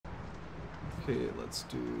Okay, let's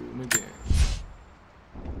do new game.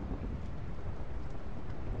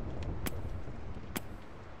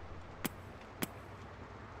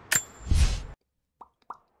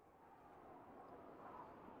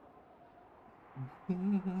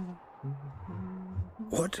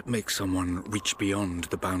 What makes someone reach beyond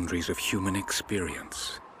the boundaries of human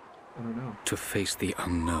experience? I don't know. To face the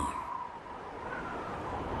unknown.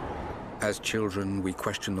 As children, we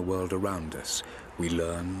question the world around us. We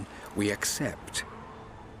learn, we accept,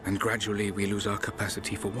 and gradually we lose our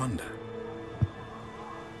capacity for wonder.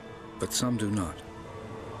 But some do not.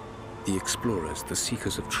 The explorers, the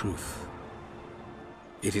seekers of truth.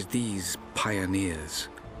 It is these pioneers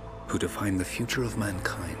who define the future of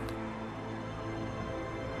mankind.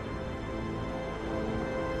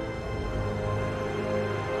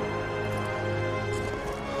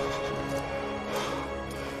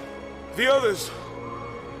 The others,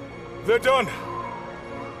 they're done.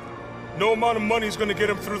 No amount of money is gonna get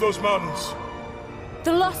them through those mountains.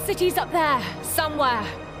 The lost city's up there, somewhere.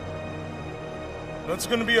 That's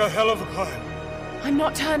gonna be a hell of a climb. I'm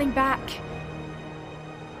not turning back.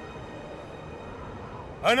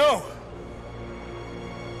 I know.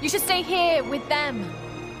 You should stay here with them.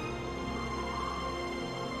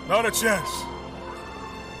 Not a chance.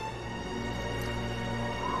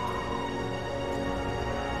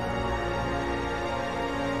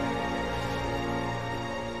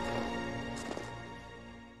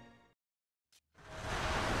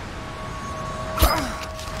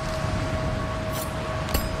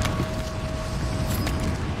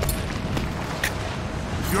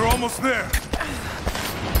 You're almost there.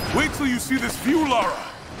 Wait till you see this view, Lara.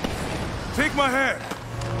 Take my hand.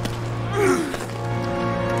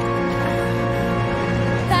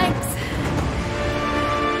 Thanks.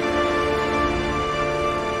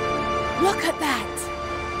 Look at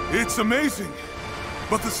that. It's amazing.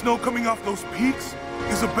 But the snow coming off those peaks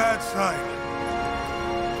is a bad sign.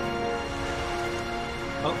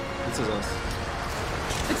 Oh, this is us.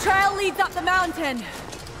 The trail leads up the mountain.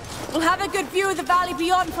 We'll have a good view of the valley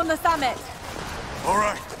beyond from the summit. All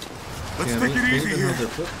right. Let's take it easy They even here. have their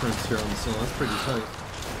footprints here on the snow. That's pretty tight.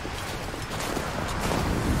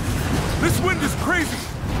 This wind is crazy.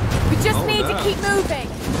 We just Oh, need to that. keep moving.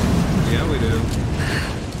 Yeah, we do.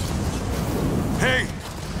 Hey,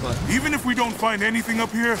 But even if we don't find anything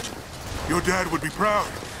up here, your dad would be proud.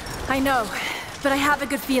 I know, but I have a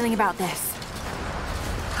good feeling about this.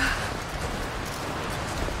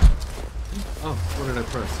 oh, what did I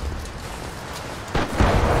press?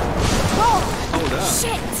 Whoa! Oh, that.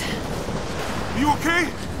 Shit! You okay?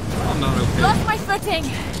 I'm not okay. Lost my footing.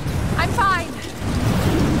 I'm fine.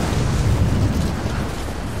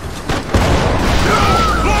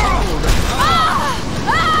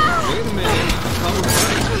 Wait a minute.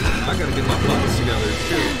 I gotta get my buttons together,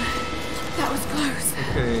 too. That was close.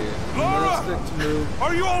 Okay. Lara! Stick to move.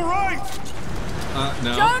 Are you all right?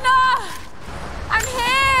 No. Jonah! I'm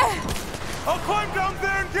here! I'll climb down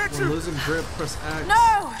there and get We're you. losing grip. Press X.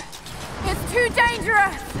 No! It's too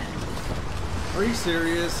dangerous! Are you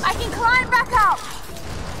serious? I can climb back up!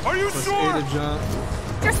 Are you Press sure? A to jump.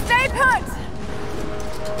 Just stay put!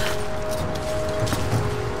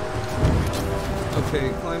 Okay,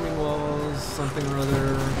 climbing walls, something or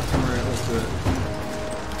other. Alright, let's do it.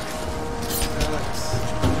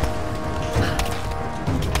 X.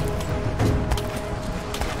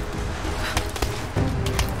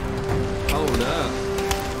 Hold up.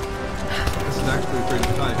 This is actually pretty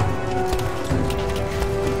tight.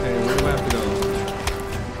 Okay, where do I have to go?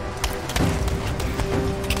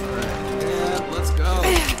 Alright, and let's go.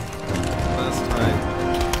 That's tight.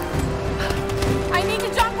 I need to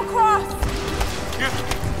jump across! Yeah.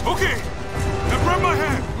 Okay. Now grab my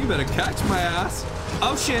hand. You better catch my ass.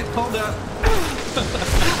 Oh shit, hold up.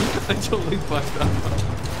 I totally fucked up.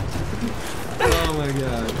 Oh my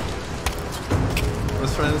god.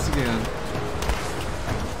 Let's try this again.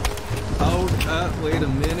 Hold up, wait a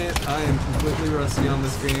minute. I am completely rusty on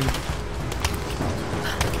this game.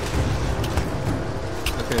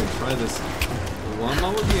 Okay, try this one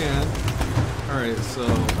more again. Alright, so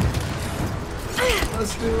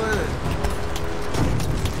let's do it.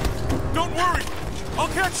 Don't worry. I'll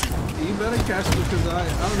catch you. You better catch me because I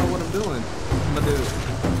don't know what I'm doing. But dude,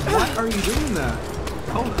 why are you doing that?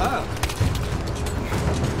 Hold up.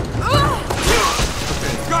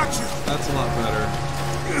 Okay, Got you. that's a lot better.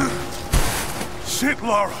 Shit,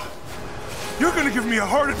 Lara. You're gonna give me a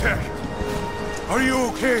heart attack. Are you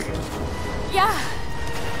okay? Yeah.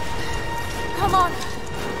 Come on.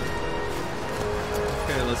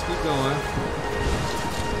 Okay, let's keep going.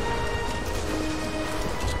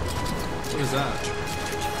 What is that?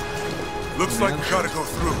 Looks like we gotta go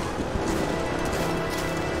through.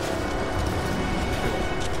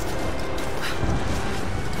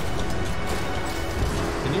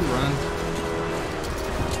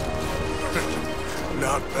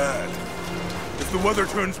 other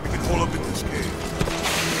turns we can hole up in this cave.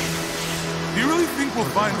 Do you really think we'll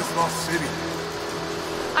find this lost city?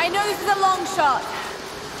 I know this is a long shot,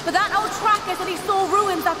 but that old tracker said he saw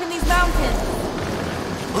ruins up in these mountains.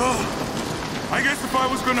 Well, I guess if I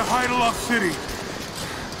was gonna hide a lost city,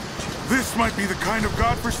 this might be the kind of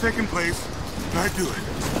godforsaken place I'd do it.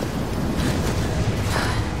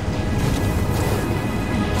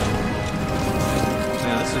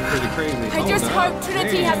 Yeah, this is pretty crazy. I just hope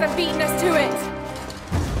Trinity hasn't beaten us to it.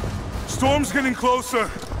 Storm's getting closer.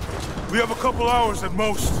 We have a couple hours at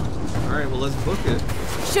most. Alright, well, let's book it.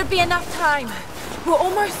 Should be enough time. We're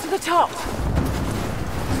almost to the top.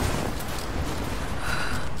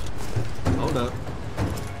 Hold up.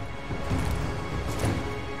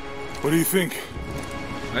 What do you think?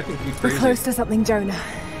 I think you're We're crazy. close to something, Jonah.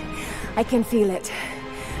 I can feel it.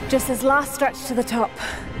 Just this last stretch to the top.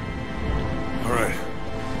 All right.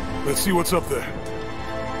 Let's see what's up there.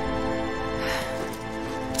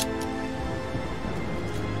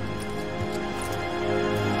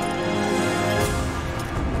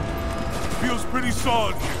 Feels pretty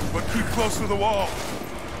solid, but keep close to the wall.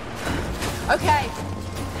 Okay.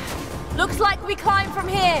 Looks like we climb from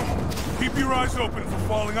here. Keep your eyes open for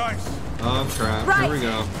falling ice. Oh, crap. Right. Here we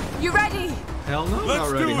go. You ready? Hell no, Let's not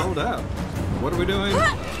ready. do it. Hold up. What are we doing?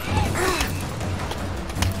 Well,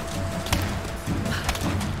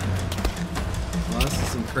 this is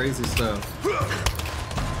some crazy stuff. There's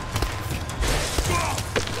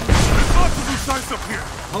lots of loose ice up here.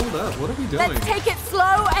 Hold up. What are we doing? Let's take it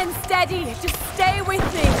slow and steady. Just stay with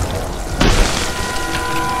me.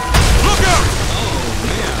 Look out! Oh,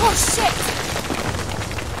 man. Oh, shit!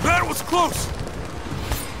 That was close.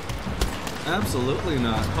 Absolutely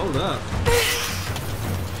not. Hold up.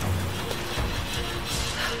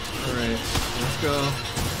 Alright, let's go.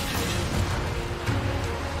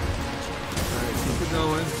 Alright, keep it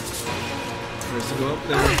going. There's to go up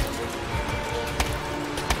there.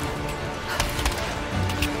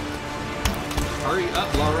 Hurry up,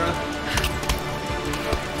 Laura.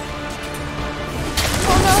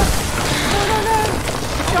 Oh no! No, no, no!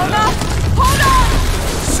 Jonah! Hold on!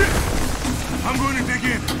 Shit! I'm going to dig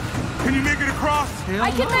in. Can you make it across? Hell I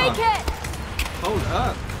can no. make it! Hold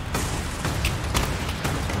up.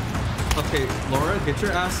 Okay, Laura, get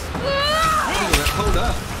your ass. Hold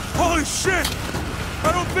up. Holy shit!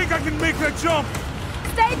 I don't think I can make that jump.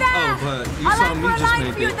 Stay there! Oh, but you I'll saw aim me for a just line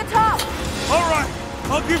make for you it. at the top. All right,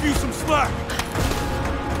 I'll give you some slack.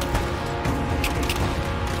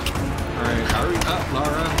 Alright, hurry up,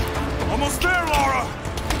 Laura. Almost there, Laura.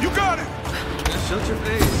 You got it. Just shut your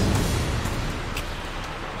face.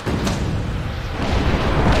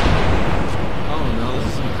 Oh no, this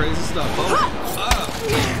is some crazy stuff. Hold up.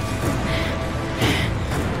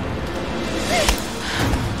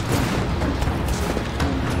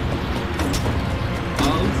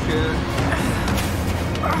 Oh shit.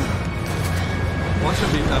 Watch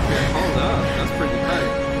him be up here. Hold up. That's pretty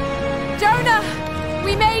tight. Jonah!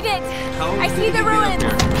 We made it! How I did see you the get up ruins!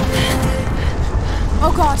 here?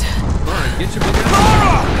 Oh god. Laura, get your big ass.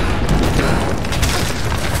 Laura!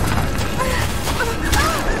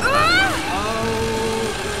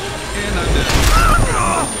 And I'm dead.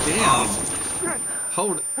 Damn.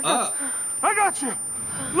 Hold up. I got you.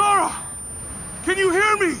 Laura, can you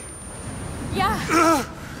hear me? Yeah.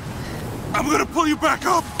 I'm gonna pull you back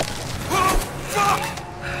up. Oh, fuck!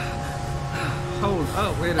 Hold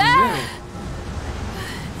up. Wait a There. minute.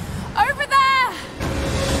 Over there!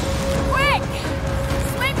 Quick!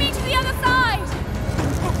 Swing me to the other side!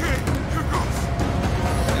 Okay, here goes.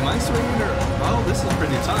 Am I swinging her? Oh, this is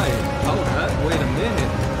pretty tight. Hold up. Wait a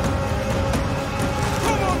minute.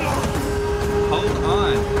 Come on, Laura. Hold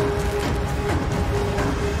on.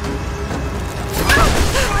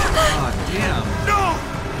 Ah, damn. No!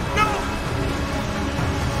 No!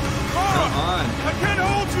 Laura! Come on. I can't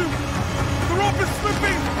hold you! The rope is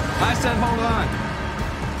slipping! I said hold on.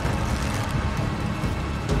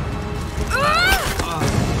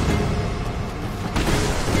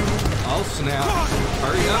 Oh, snap.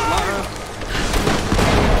 Hurry up, Lara.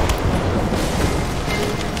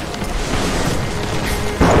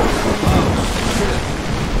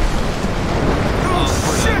 Oh,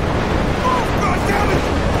 shit! Oh, God damn it!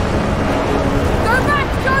 Go back,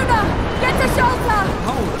 Jonah! Get to shelter!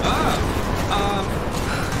 Hold up.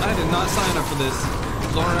 I did not sign up for this.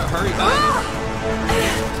 Laura, hurry up.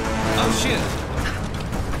 Oh, shit.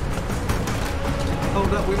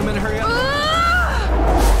 Hold up. Wait a minute. Hurry up.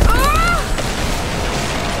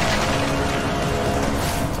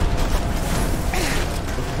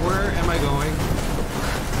 Where am I going?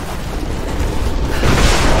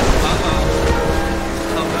 Uh-oh.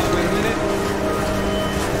 Hold up. Wait a minute.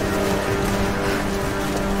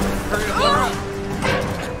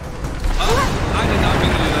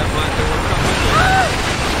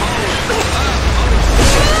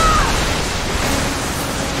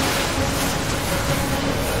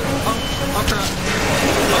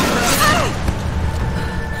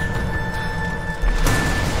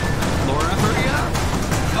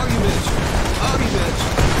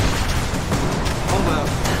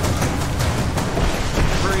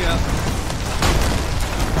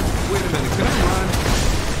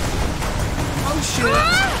 shit!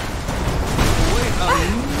 Wait a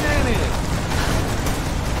minute!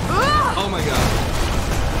 Oh my god.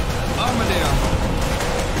 Oh my damn.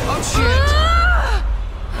 Oh shit!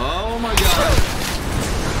 Oh my god.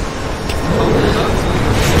 Oh,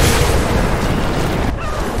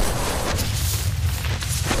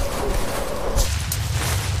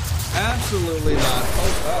 absolutely not.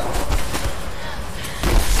 Oh god.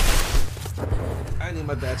 I need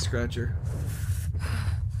my back scratcher.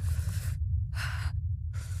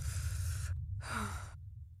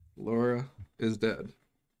 Laura is dead.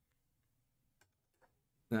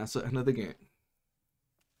 That's the end of the game.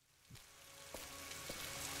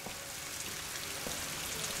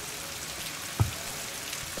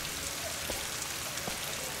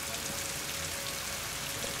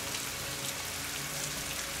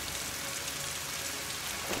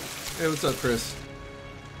 Hey, what's up, Chris?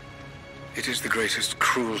 It is the greatest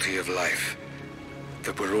cruelty of life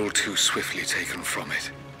that we're all too swiftly taken from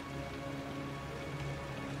it.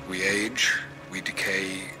 We age, we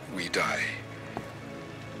decay, we die.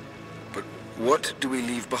 But what do we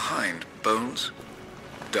leave behind? Bones?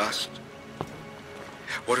 Dust?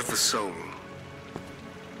 What of the soul?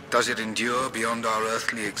 Does it endure beyond our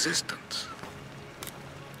earthly existence?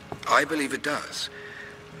 I believe it does.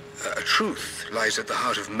 A truth lies at the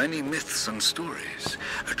heart of many myths and stories.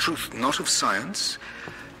 A truth not of science,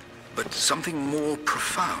 but something more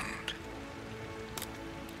profound.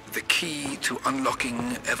 The key to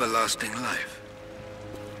unlocking everlasting life.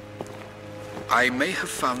 I may have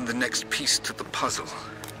found the next piece to the puzzle,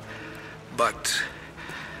 but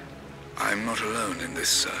I'm not alone in this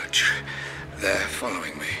search. They're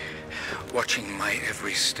following me, watching my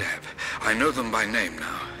every step. I know them by name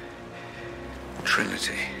now.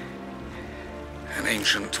 Trinity. An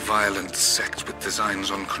ancient, violent sect with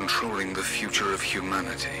designs on controlling the future of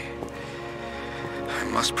humanity. I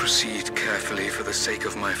must proceed carefully for the sake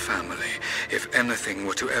of my family. If anything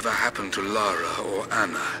were to ever happen to Lara or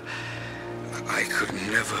Anna, I could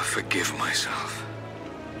never forgive myself.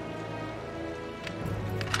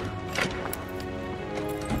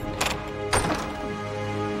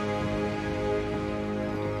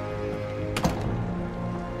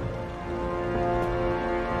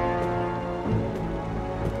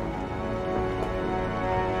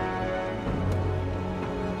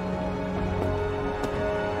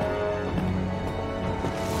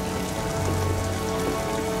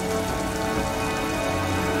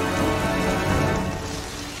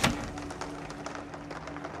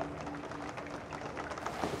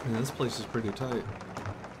 This place is pretty tight.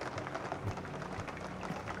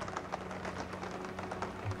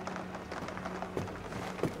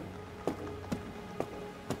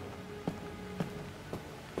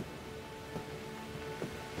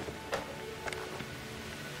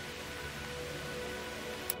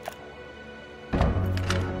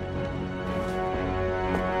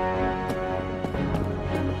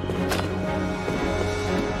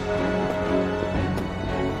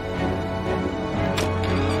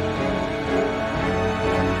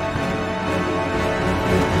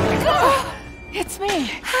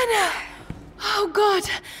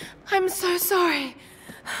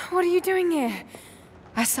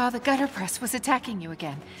 I saw the gutter press was attacking you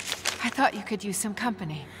again. I thought you could use some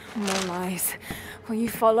company. No lies. Were you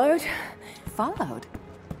followed? Followed?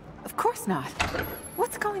 Of course not.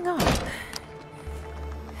 What's going on?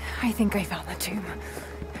 I think I found the tomb.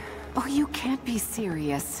 Oh, you can't be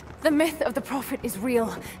serious. The myth of the Prophet is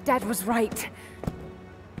real. Dad was right.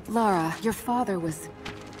 Lara, your father was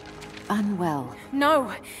unwell.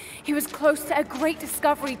 No, he was close to a great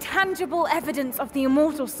discovery, tangible evidence of the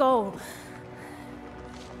immortal soul.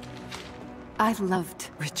 I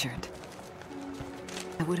loved Richard.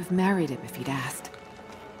 I would have married him if he'd asked.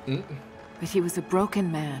 But he was a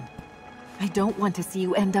broken man. I don't want to see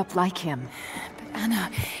you end up like him. But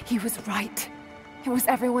Anna, he was right. It was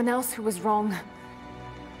everyone else who was wrong.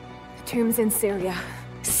 The tomb's in Syria.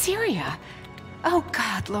 Syria? Oh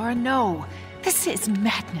God, Laura, no. This is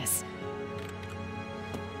madness.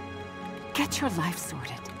 Get your life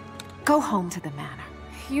sorted. Go home to the manor.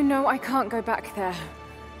 You know I can't go back there.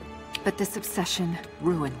 But this obsession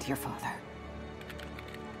ruined your father.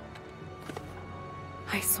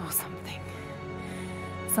 I saw something.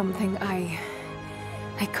 Something I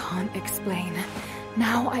can't explain.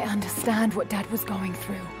 Now I understand what Dad was going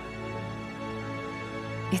through.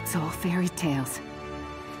 It's all fairy tales.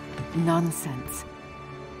 Nonsense.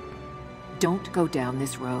 Don't go down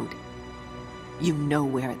this road. You know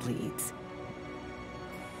where it leads.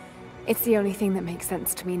 It's the only thing that makes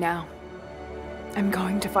sense to me now. I'm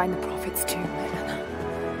going to find the Prophet's tomb, Anna.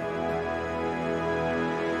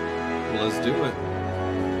 Let's do it.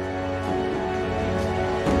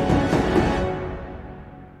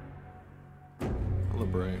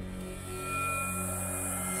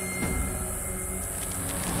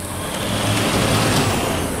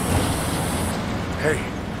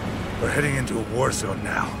 war zone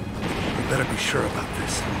now. We better be sure about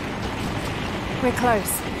this. We're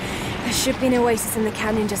close. There should be an oasis in the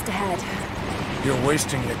canyon just ahead. You're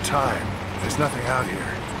wasting your time. There's nothing out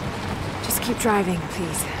here. Just keep driving,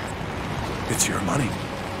 please. It's your money.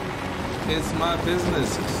 It's my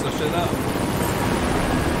business, so shut up.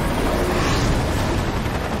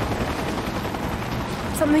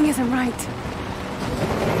 Something isn't right.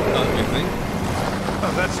 Oh, you think?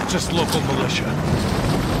 Oh, that's just local militia.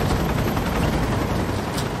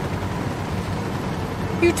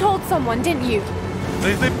 You told someone, didn't you?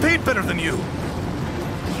 They paid better than you.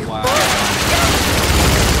 Wow.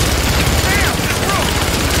 Damn!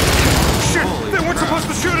 Shit! Holy They weren't crap. supposed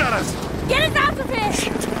to shoot at us! Get us out of here!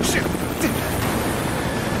 Shit!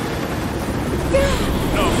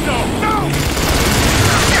 No, no, no!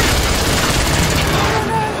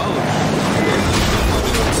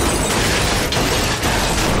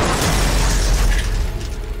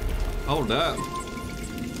 Hold up.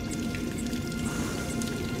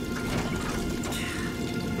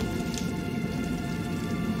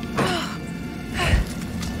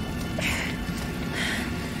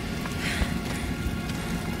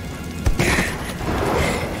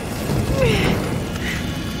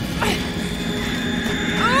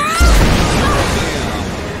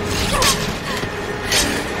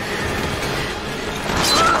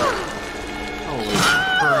 Holy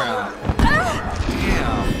crap.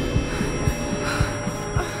 Damn.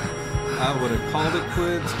 I would have called it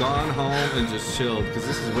quits, gone home, and just chilled, because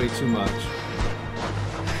this is way too much.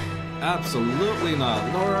 Absolutely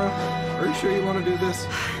not. Laura, are you sure you want to do this?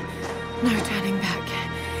 No turning back.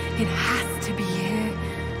 It has to be here.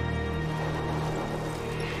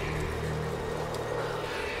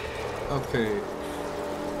 Okay.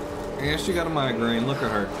 And she got a migraine. Look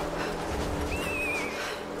at her.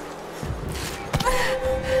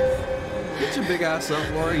 Get your big ass up,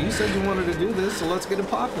 Laura. You said you wanted to do this, so let's get it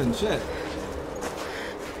popping. Shit.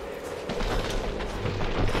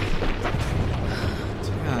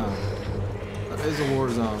 Damn. That is a war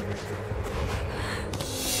zone.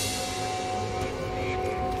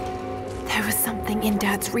 There was something in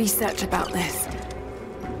Dad's research about this.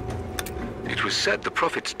 It was said the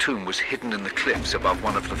Prophet's tomb was hidden in the cliffs above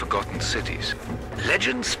one of the forgotten cities.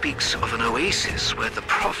 Legend speaks of an oasis where the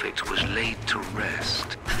Prophet was laid to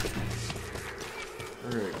rest.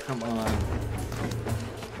 Alright, come on.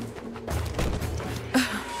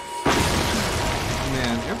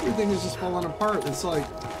 Man, everything is just falling apart. It's like,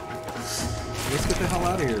 let's get the hell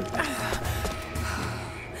out of here.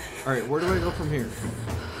 Alright, where do I go from here?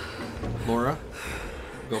 Laura,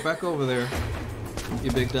 go back over there.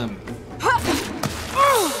 You big dummy. Come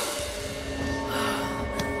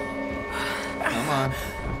on.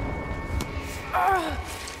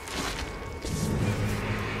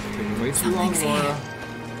 Taking way too long, Something's Laura. here.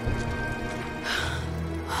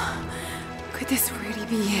 Could this really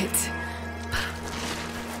be it?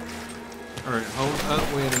 Alright, hold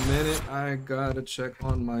up, wait a minute. I gotta check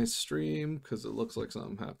on my stream because it looks like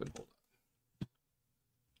something happened. Hold on.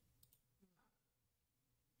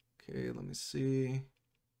 Okay, let me see.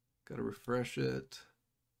 Gotta refresh it.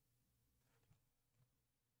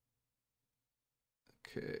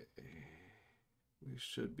 Okay. We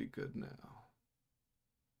should be good now.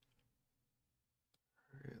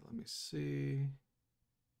 Alright, let me see.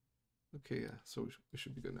 Okay, yeah, so we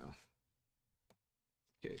should be good now.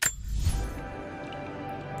 Okay.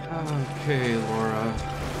 Okay, Laura.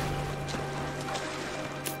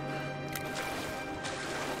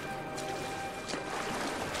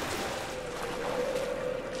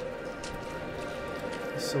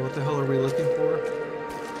 So what the hell are we looking for?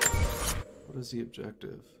 What is the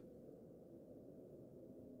objective?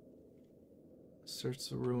 Search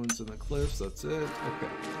the ruins in the cliffs, that's it? Okay.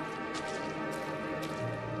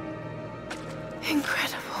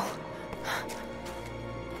 Incredible.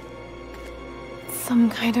 Some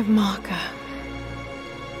kind of marker.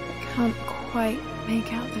 Can't quite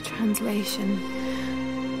make out the translation,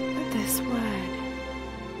 but this word.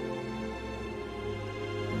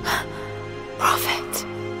 Prophet.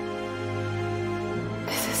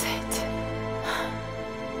 This is it.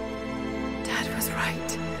 Dad was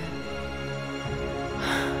right.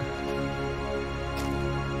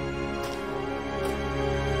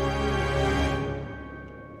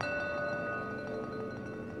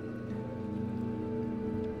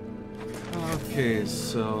 Okay,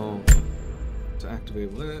 so to activate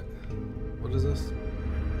what is this?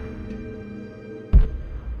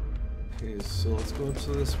 Okay, so let's go up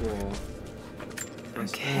to this wall.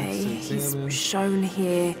 Okay, he's Examine. shown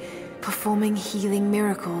here performing healing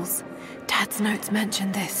miracles. Dad's notes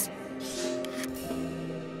mentioned this.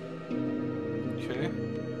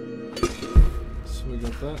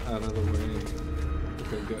 that out of the way.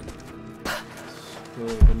 Okay, good. So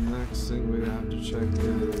the next thing we have to check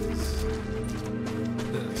is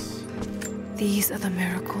this. These are the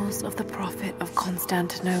miracles of the Prophet of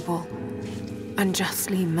Constantinople,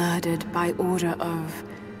 unjustly murdered by order of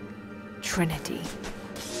Trinity.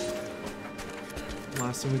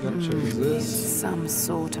 Last thing we gotta check is this. Some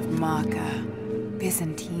sort of marker.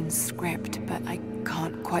 Byzantine script, but I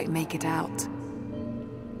can't quite make it out.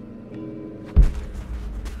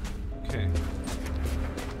 Okay.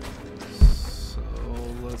 So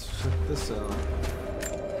let's check this out.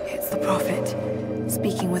 It's the Prophet,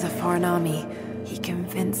 speaking with a foreign army. He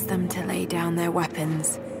convinced them to lay down their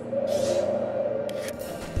weapons.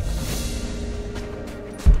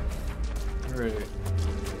 Alright.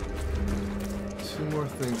 Two more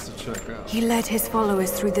things to check out. He led his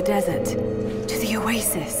followers through the desert, to the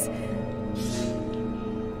oasis.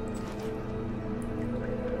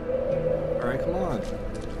 Alright, come on.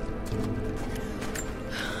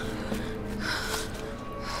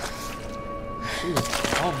 She's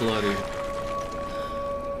all bloody.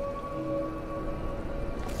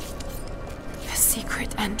 A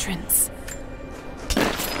secret entrance.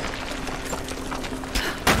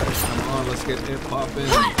 Come on, let's get it poppin'.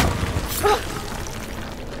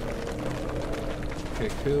 Okay,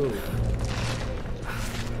 cool.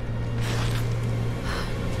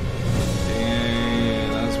 Dang,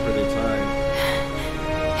 that's pretty tight.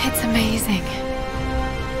 It's amazing.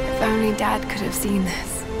 If only Dad could have seen this.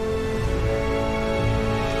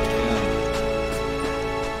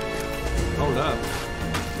 Hold up.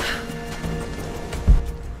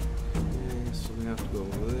 Okay, so we have to go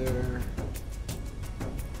over there.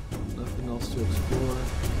 Nothing else to explore.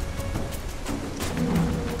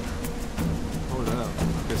 Hold up.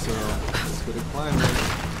 Okay, so let's go to climbing.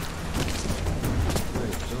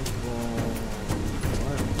 Wait, jump ball.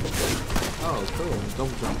 What? Oh, cool.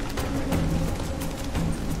 Double jump.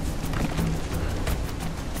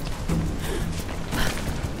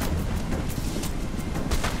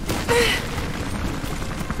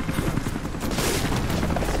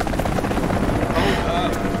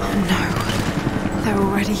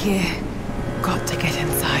 Already here. Got to get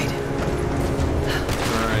inside.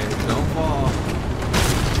 Alright, don't fall.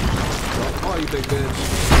 Don't fall, you big bitch.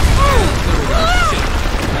 There we go. Shit.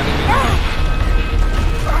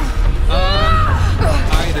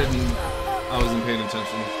 I wasn't paying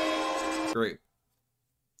attention. Great.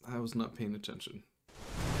 I was not paying attention.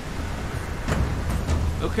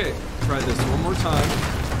 Okay, try this one more time.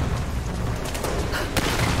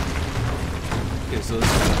 Okay, so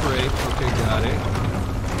this is break. Okay, got it.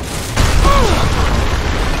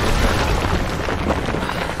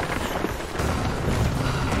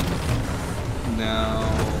 Now,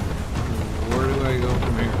 where do I go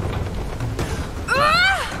from here?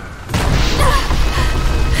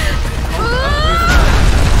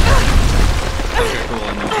 Okay, cool, I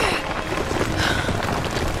know.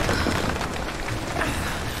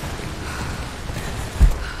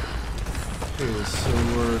 Okay, so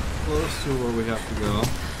we're close to where we have to go.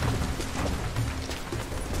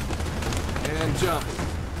 And jump.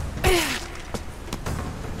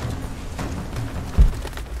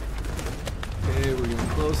 Okay, we're getting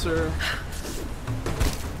closer.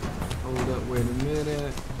 Hold up, wait a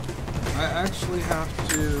minute. I actually have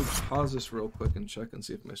to pause this real quick and check and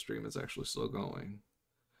see if my stream is actually still going.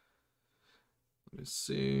 Let me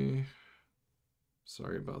see.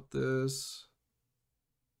 Sorry about this.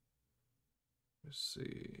 Let's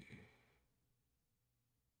see.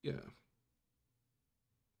 Yeah.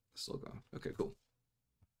 Still gone. Okay, cool.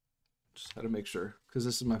 Just had to make sure, because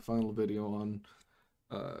this is my final video on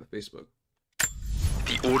Facebook.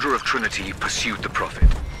 The Order of Trinity pursued the Prophet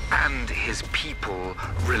and his people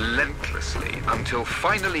relentlessly until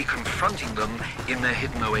finally confronting them in their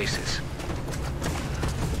hidden oasis.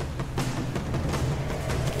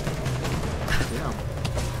 Damn.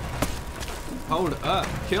 Hold up.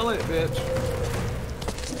 Kill it, bitch.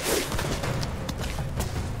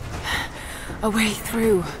 A way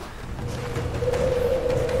through.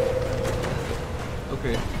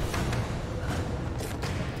 Okay.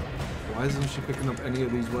 Why isn't she picking up any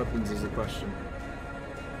of these weapons is the question.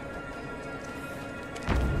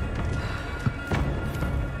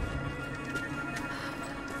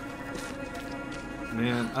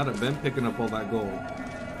 Man, I'd have been picking up all that gold.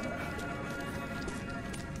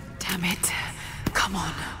 Damn it. Come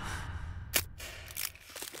on.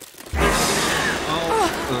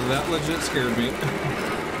 Oh, that legit scared me.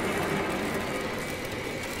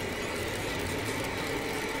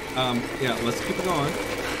 Yeah, let's keep it going.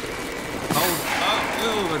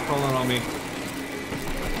 Oh, they're crawling on me.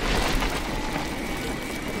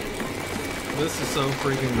 This is so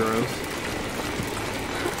freaking gross.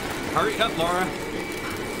 Hurry up, Laura.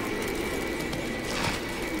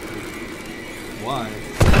 Why?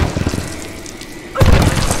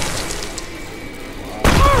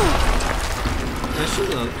 Man, she's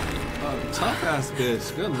a tough ass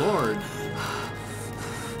bitch. Good lord.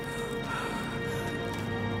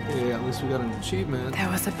 Okay, at least we got an achievement. There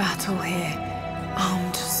was a battle here.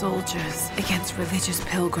 Armed soldiers against religious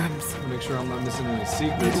pilgrims. Make sure I'm not missing any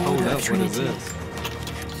secrets. The Hold Order up, of what is Trinity. this?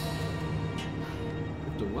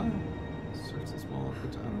 The what? Starts a small. I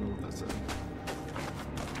don't know what that said.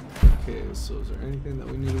 Okay, so is there anything that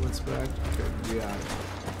we need to inspect? Okay, yeah.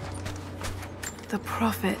 The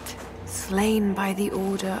prophet, slain by the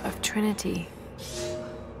Order of Trinity.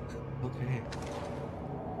 Okay.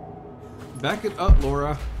 Back it up,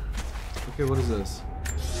 Laura. Okay, what is this?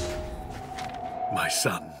 My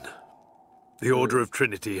son, the Order of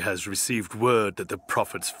Trinity has received word that the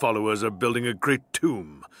Prophet's followers are building a great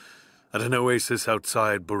tomb at an oasis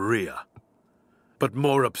outside Berea. But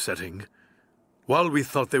more upsetting, while we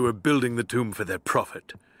thought they were building the tomb for their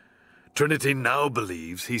Prophet, Trinity now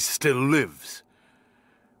believes he still lives.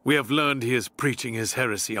 We have learned he is preaching his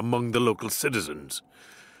heresy among the local citizens,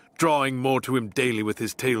 drawing more to him daily with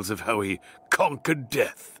his tales of how he conquered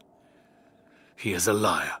death. He is a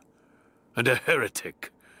liar and a heretic,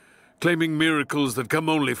 claiming miracles that come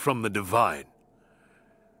only from the divine.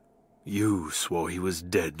 You swore he was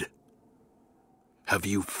dead. Have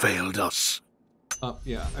you failed us?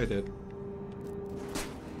 Yeah, I did.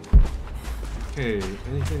 Okay,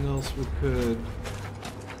 anything else we could...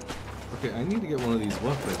 Okay, I need to get one of these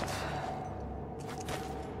weapons.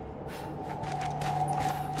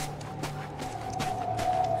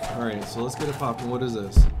 Alright, so let's get it popping. What is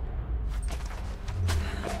this?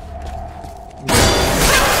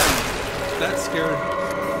 That scared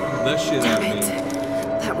the shit out of me.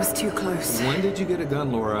 That was too close. When did you get a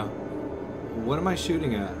gun, Laura? What am I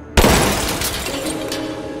shooting at?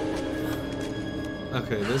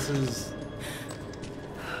 Okay, this is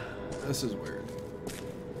weird.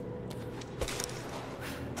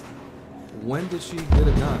 When did she get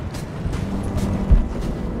a gun?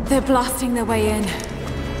 They're blasting their way in.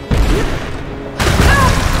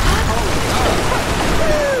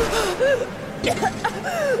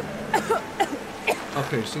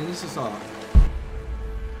 Okay, she needs to stop.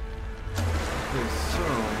 Okay, so...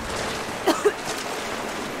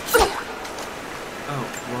 Oh,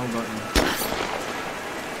 wrong button.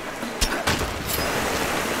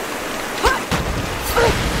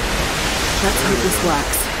 Let's hope this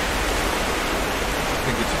works.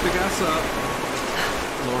 Okay, get your big ass up,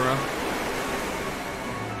 Laura.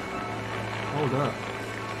 Hold up.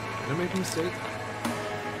 Did I make a mistake?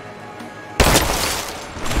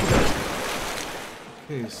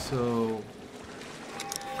 Okay, so...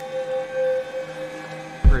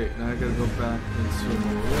 Great, now I gotta go back into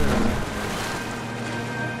there.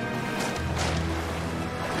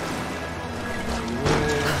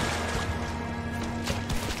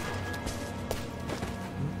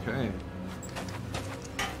 Okay.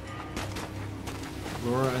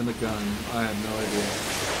 Laura and the gun. I have no idea.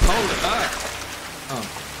 Hold it up!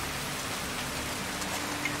 Oh.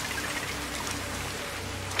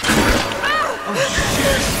 Oh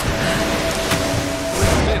shit!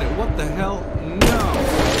 Wait a minute, what the hell? No!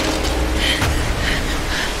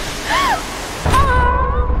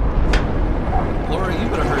 Laura, you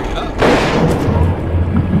better hurry up.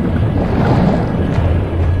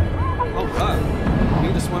 Hold up. You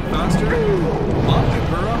need to swim faster? Love it,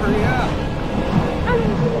 girl, hurry up.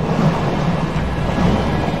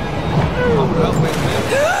 Hold up, wait a minute.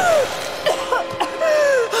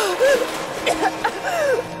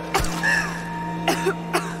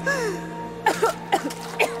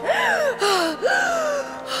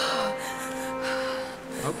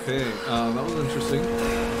 Okay, that was interesting.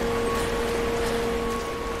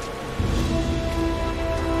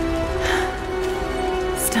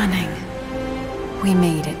 Stunning. We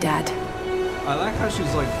made it, Dad. I like how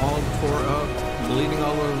she's like all tore up, bleeding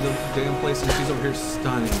all over the damn place, and she's over here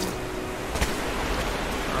stunning.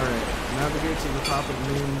 Alright, navigate to the top of the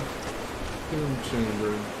main tomb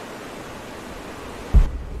chamber.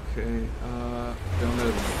 Okay, down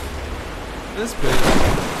there. This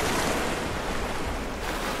bitch.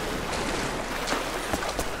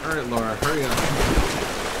 Alright, Laura, hurry up.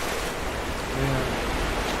 Man.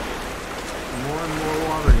 More and more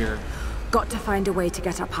water here. Got to find a way to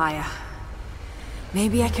get up higher.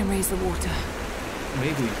 Maybe I can raise the water.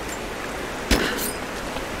 Maybe.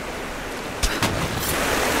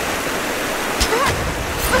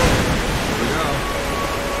 Here we go.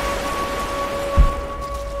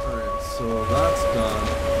 Alright, so that's done.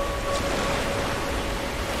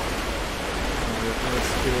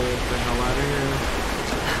 Get the hell out of here.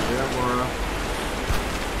 Yeah, Laura.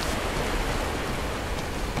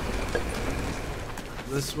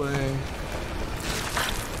 This way.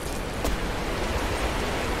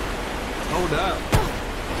 Hold up.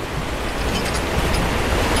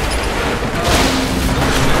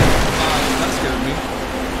 That scared me.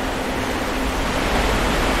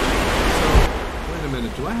 So, wait a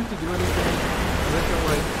minute. Do I have to do anything? I feel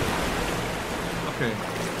like... Okay.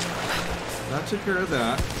 That took care of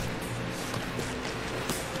that.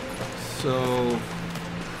 So...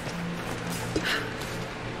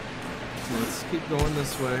 let's keep going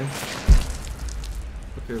this way.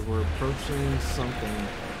 Okay, we're approaching something.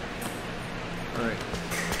 Alright.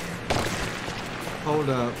 Hold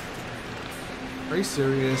up. Are you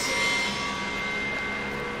serious? Is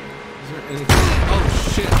there anything? Oh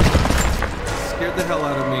shit! Scared the hell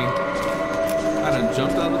out of me. I done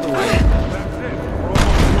jumped out of the way.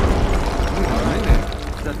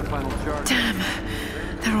 That's the final charge. Damn.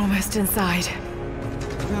 They're almost inside.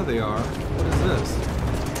 Yeah, they are. What is this?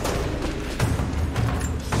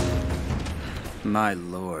 My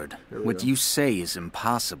lord, what you say is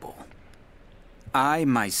impossible. I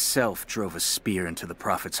myself drove a spear into the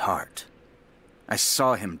Prophet's heart. I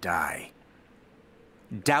saw him die.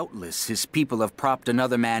 Doubtless his people have propped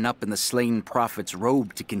another man up in the slain Prophet's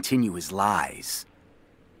robe to continue his lies.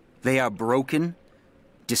 They are broken,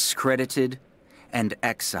 discredited, and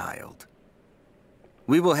exiled.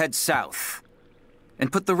 We will head south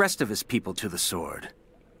and put the rest of his people to the sword.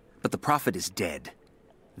 But the Prophet is dead.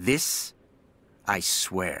 This I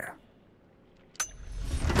swear.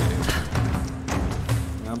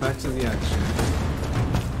 Now back to the action.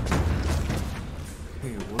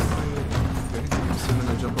 Okay, what am I... Okay, I'm assuming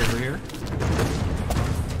I jump over here.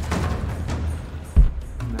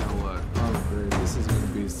 Now what? Oh, great. This is gonna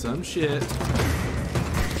be some shit.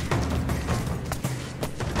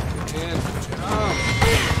 And jump!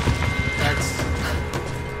 That's...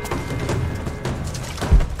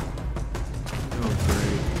 Oh,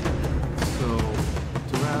 great. So,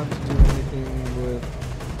 do I have to do anything with...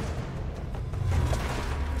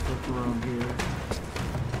 look around here?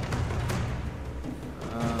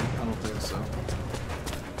 I don't think so.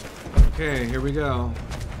 Okay, here we go.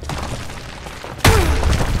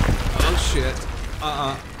 Oh shit.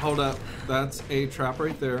 Hold up. That's a trap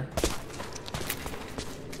right there.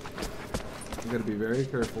 I gotta be very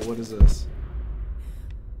careful. What is this?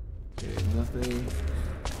 Okay, nothing.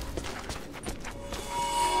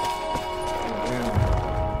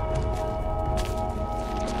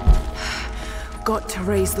 Got to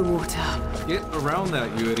raise the water. Get around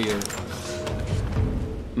that, you idiot.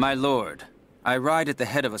 My lord, I ride at the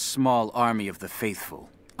head of a small army of the faithful,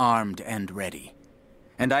 armed and ready.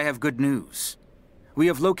 And I have good news. We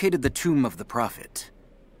have located the tomb of the Prophet.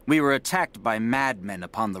 We were attacked by madmen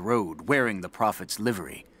upon the road, wearing the Prophet's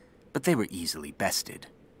livery, but they were easily bested.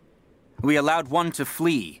 We allowed one to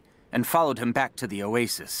flee, and followed him back to the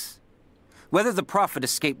oasis. Whether the Prophet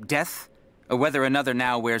escaped death, or whether another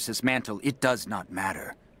now wears his mantle, it does not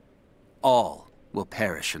matter. All will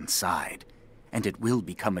perish inside, and it will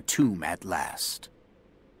become a tomb at last.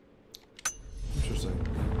 Interesting.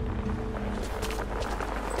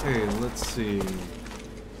 Okay, let's see.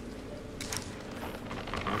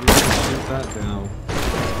 How do we shoot that down?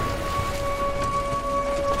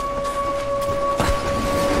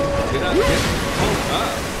 Get up, hold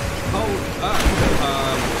up. Hold up.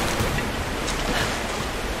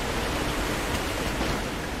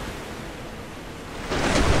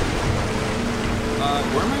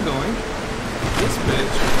 Where am I going? This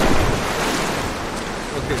bitch.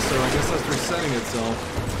 Okay, so I guess that's resetting itself.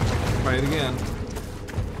 Try it again.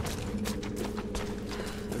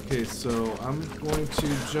 Okay, so I'm going to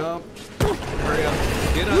jump. Hurry up.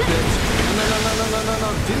 Get up, bitch. No.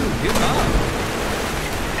 Dude, get up.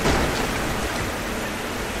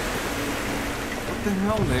 What the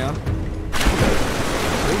hell, man?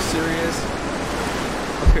 Are you serious?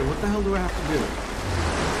 Okay, what the hell do I have to do?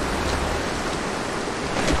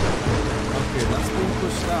 Okay, that's being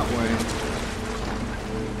pushed that way.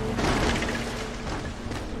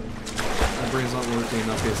 My brain's not working.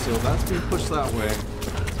 Okay, so that's being pushed that way.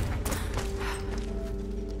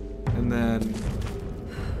 And then,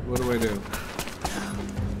 what do I do?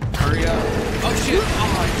 Hurry up. Oh shit!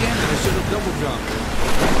 Oh damn it, I should have double jumped.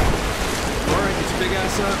 Alright, get your big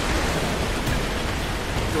ass up.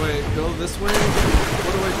 Do I go this way?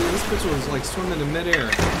 What do I do? This bitch was like swimming in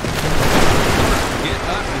midair. Get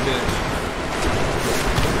up, you bitch.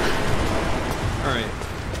 Alright.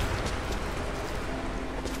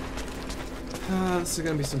 This is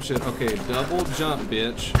gonna be some shit. Okay, double jump,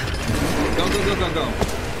 bitch. Go.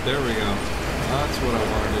 There we go. That's what I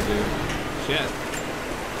wanted to do. Shit.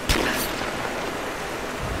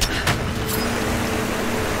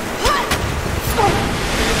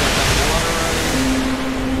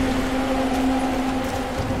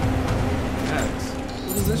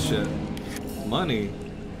 What is this shit? Money.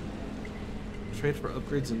 Trade for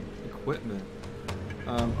upgrades and equipment.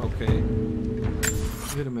 Okay.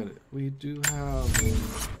 Wait a minute. We do have...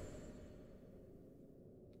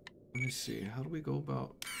 Let me see. How do we go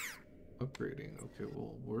about upgrading? Okay,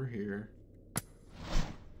 well, we're here.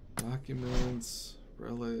 Documents,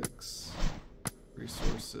 relics,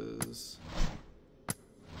 resources.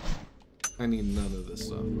 I need none of this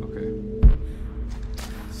stuff. Okay.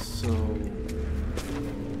 So...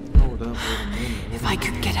 Hold up, wait a minute. If I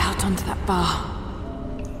could get out onto that bar.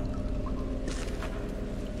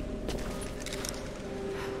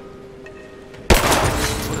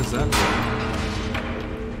 What does that mean?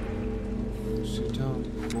 Shoot down,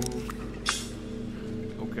 move.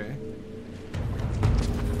 Okay.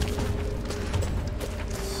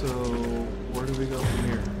 So, where do we go from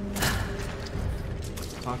here?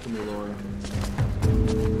 Talk to me, Laura.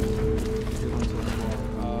 Get onto the wall.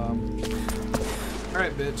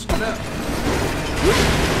 Alright, bitch, get up.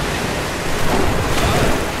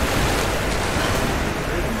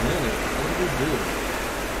 Wait a minute, what did we do?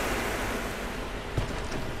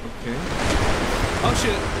 Okay. Oh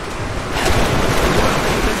shit!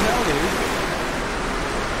 What the hell, dude?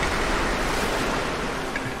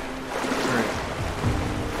 Alright.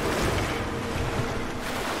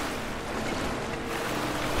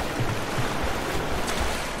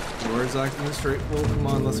 Laura's acting straight. Well, come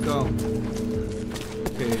on, let's go.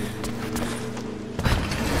 Okay.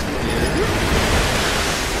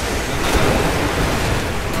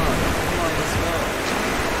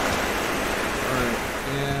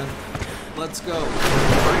 Let's go.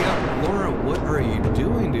 Hurry up. Laura, what are you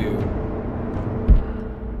doing, dude?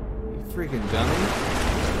 You freaking dummy.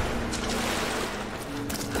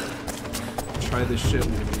 Try this shit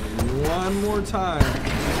one more time.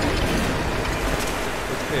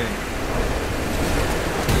 Okay.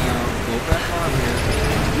 Now, go back on here.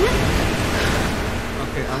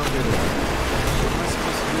 Okay, I don't get it. What am I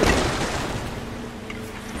supposed to do?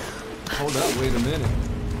 Hold up, wait a minute.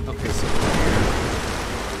 Okay, so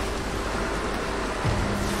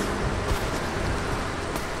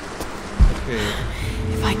here.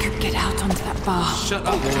 If I could get out onto that bar. Shut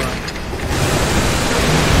up, Laura.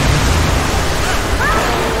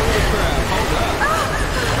 Holy crap, hold up.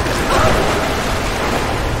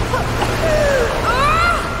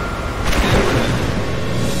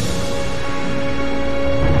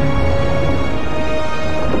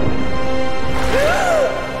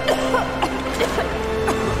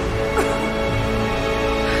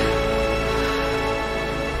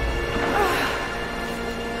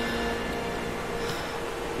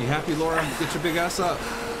 You happy, Laura? Get your big ass up.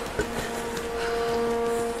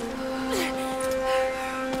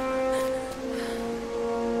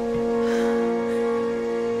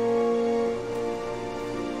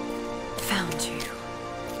 Found you.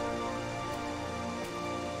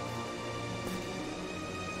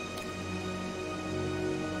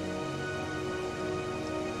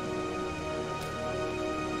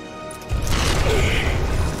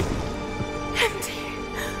 Empty.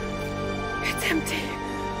 It's empty.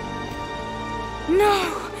 No!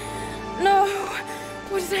 No!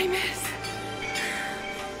 What did I miss?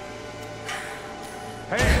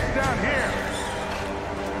 Hey, it's down here!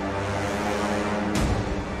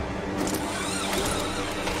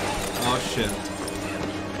 Oh shit.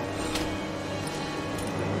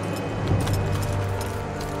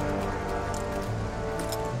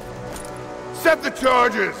 Set the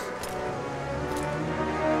charges!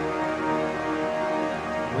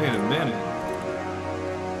 Wait a minute.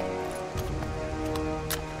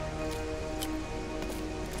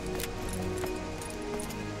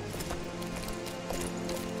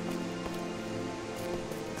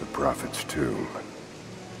 Prophet's tomb.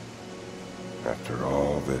 After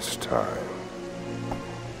all this time.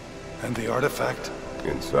 And the artifact?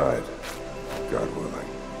 Inside, God willing.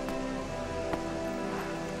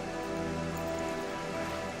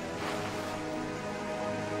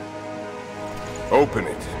 Open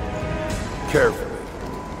it. Carefully.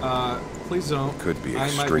 Please don't. Could be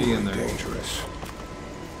I might be in extremely there. dangerous.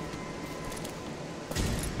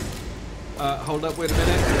 Hold up, wait a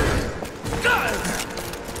minute.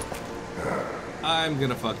 I'm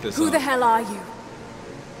gonna fuck this up. Who the hell are you?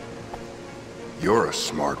 You're a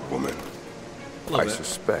smart woman. I bit.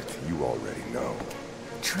 suspect you already know.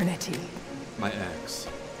 Trinity. My ex.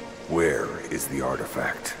 Where is the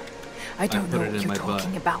artifact? I don't put know it what in you're my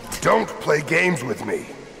talking butt. about. Don't play games with me.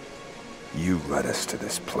 You led us to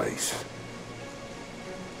this place.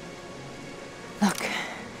 Look,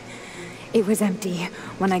 it was empty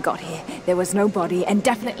when I got here. There was no body and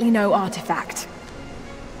definitely no artifact.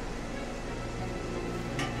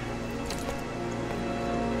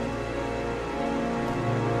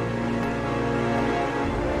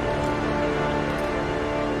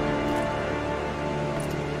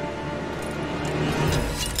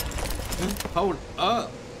 Hold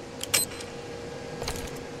up.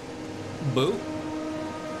 Boo.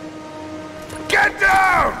 Get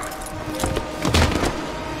down!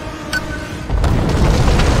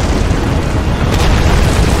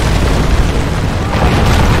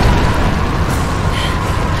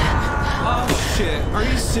 Oh shit, are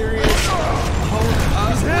you serious? Hold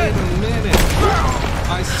up, wait a minute.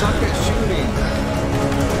 I suck at shooting.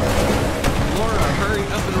 Laura, hurry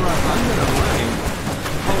up and run. I'm gonna run.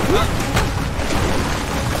 Hold up.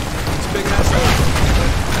 It's a big ass hole.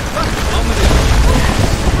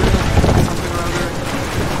 Something around there.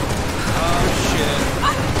 Oh shit.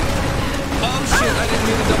 Oh shit, I didn't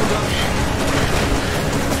mean to double jump.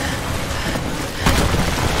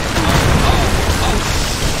 Oh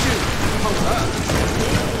shoot. Hold up.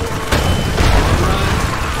 Run.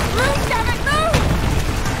 Move, damn it, move!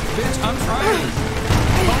 Bitch, I'm trying.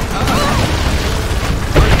 Hold up.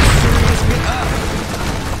 Are you serious? Get up.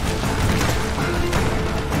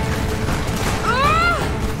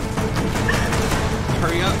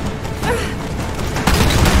 Hurry up.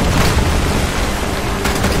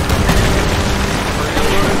 Hurry up,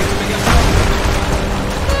 Laura. Get the big ass hole.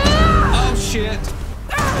 Oh shit.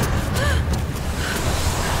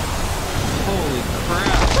 Holy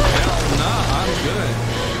crap. Hell nah, I'm good.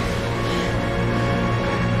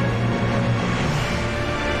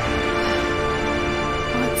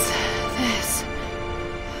 What's this?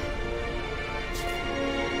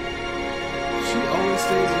 She always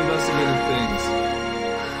stays investigating things.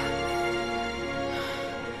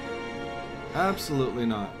 Absolutely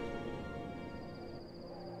not.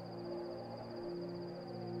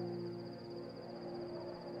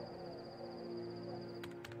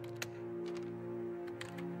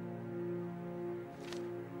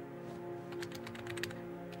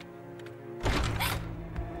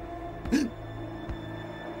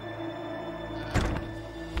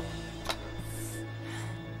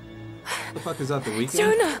 The fuck is that, the weekend?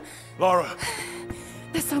 Jonah! Lara,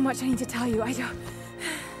 There's so much I need to tell you. I don't...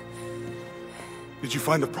 did you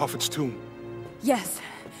find the Prophet's tomb? Yes,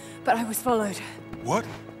 but I was followed. What?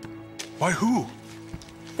 By who?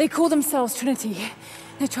 They call themselves Trinity.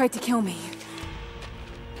 They tried to kill me.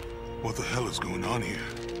 What the hell is going on here?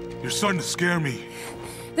 You're starting to scare me.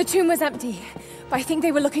 The tomb was empty, but I think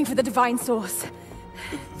they were looking for the divine source.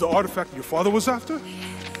 The artifact your father was after?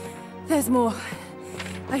 There's more.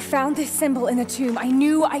 I found this symbol in the tomb. I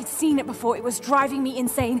knew I'd seen it before. It was driving me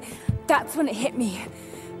insane. That's when it hit me.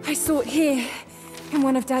 I saw it here, in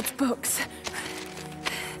one of Dad's books.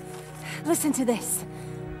 Listen to this.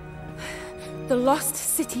 The lost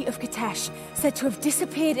city of Kitezh, said to have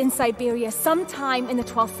disappeared in Siberia sometime in the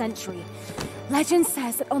 12th century. Legend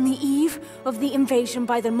says that on the eve of the invasion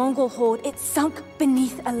by the Mongol horde, it sunk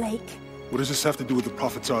beneath a lake. What does this have to do with the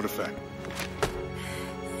Prophet's artifact?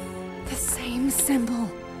 The same symbol.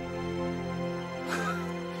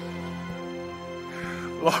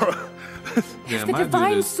 Lara. If the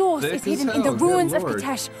divine source is hidden in the ruins of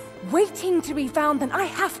Kitezh, waiting to be found, then I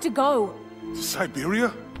have to go. To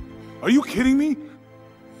Siberia? Are you kidding me?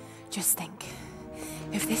 Just think.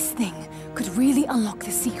 If this thing could really unlock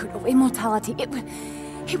the secret of immortality, it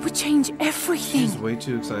would change everything. She's way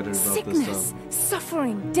too excited about Sickness, this stuff.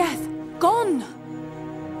 suffering, death, gone.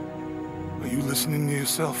 Are you listening to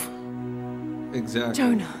yourself? Exactly.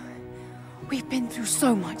 Jonah, we've been through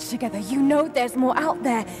so much together. You know there's more out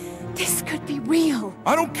there. This could be real.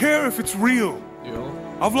 I don't care if it's real. Yo.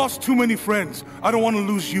 I've lost too many friends. I don't want to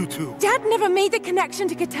lose you too. Dad never made the connection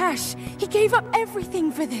to Kitezh. He gave up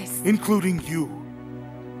everything for this. Including you.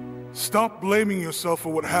 Stop blaming yourself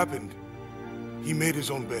for what happened. He made his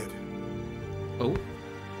own bed. Oh.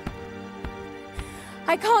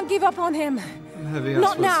 I can't give up on him. Heavy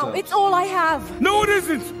Not now. It's all I have. No, it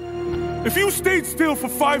isn't! If you stayed still for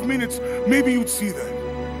 5 minutes, maybe you'd see that.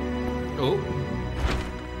 Oh.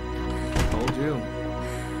 Told you.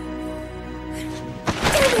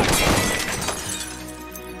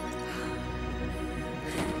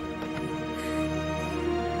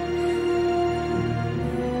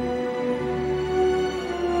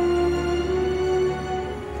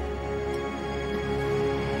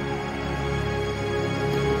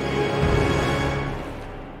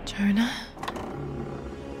 Jonah?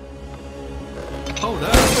 Hold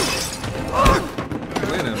up.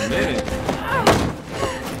 Wait a minute.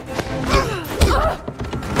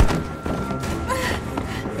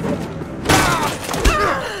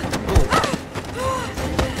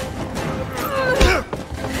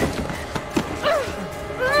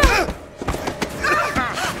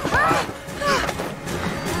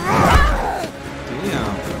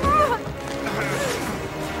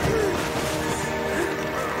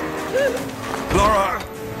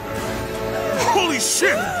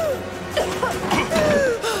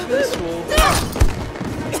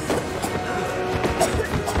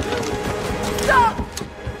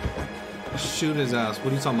 shoot his ass.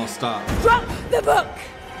 What are you talking about? Stop. Drop the book!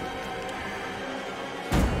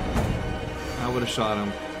 I would have shot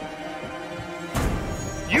him.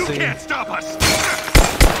 You can't stop us!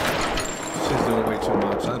 She's doing way too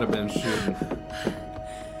much. I'd have been shooting.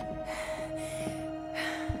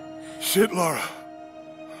 Shit, Lara.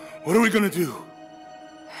 What are we gonna do?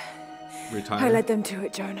 Retire? I led them to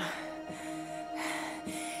it, Jonah.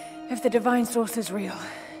 If the divine source is real,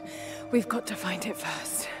 we've got to find it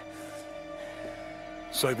first.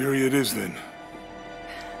 Siberia it is, then.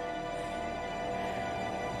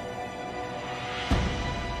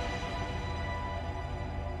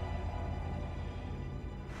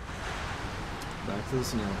 Back to the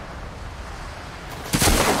snow.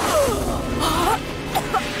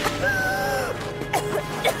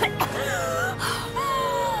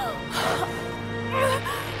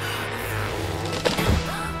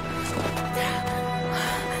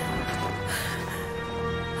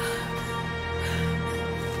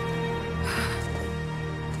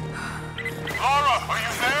 Lara, are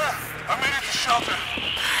you there? I made it to shelter.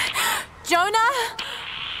 Jonah?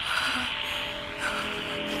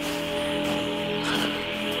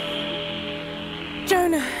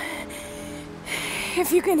 Jonah,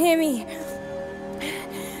 if you can hear me,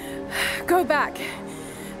 go back.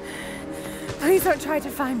 Please don't try to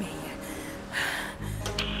find me.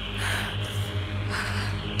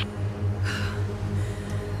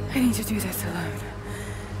 I need to do this alone.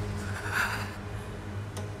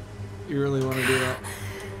 You really want to do that?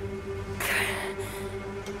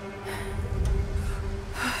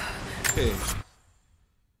 Okay.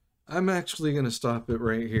 I'm actually going to stop it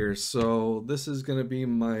right here. So this is going to be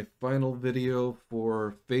my final video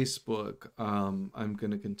for Facebook. I'm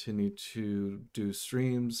going to continue to do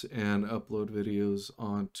streams and upload videos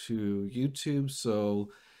onto YouTube. So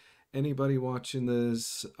anybody watching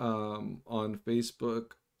this on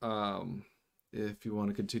Facebook, if you want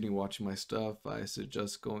to continue watching my stuff, I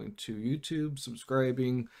suggest going to YouTube,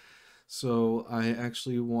 subscribing. So I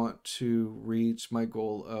actually want to reach my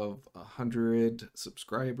goal of 100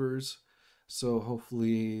 subscribers. So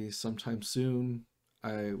hopefully sometime soon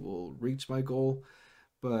I will reach my goal.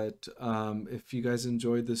 But if you guys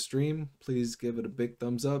enjoyed this stream, please give it a big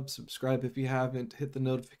thumbs up. Subscribe if you haven't. Hit the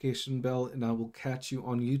notification bell, and I will catch you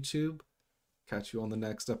on YouTube. Catch you on the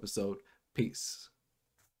next episode. Peace.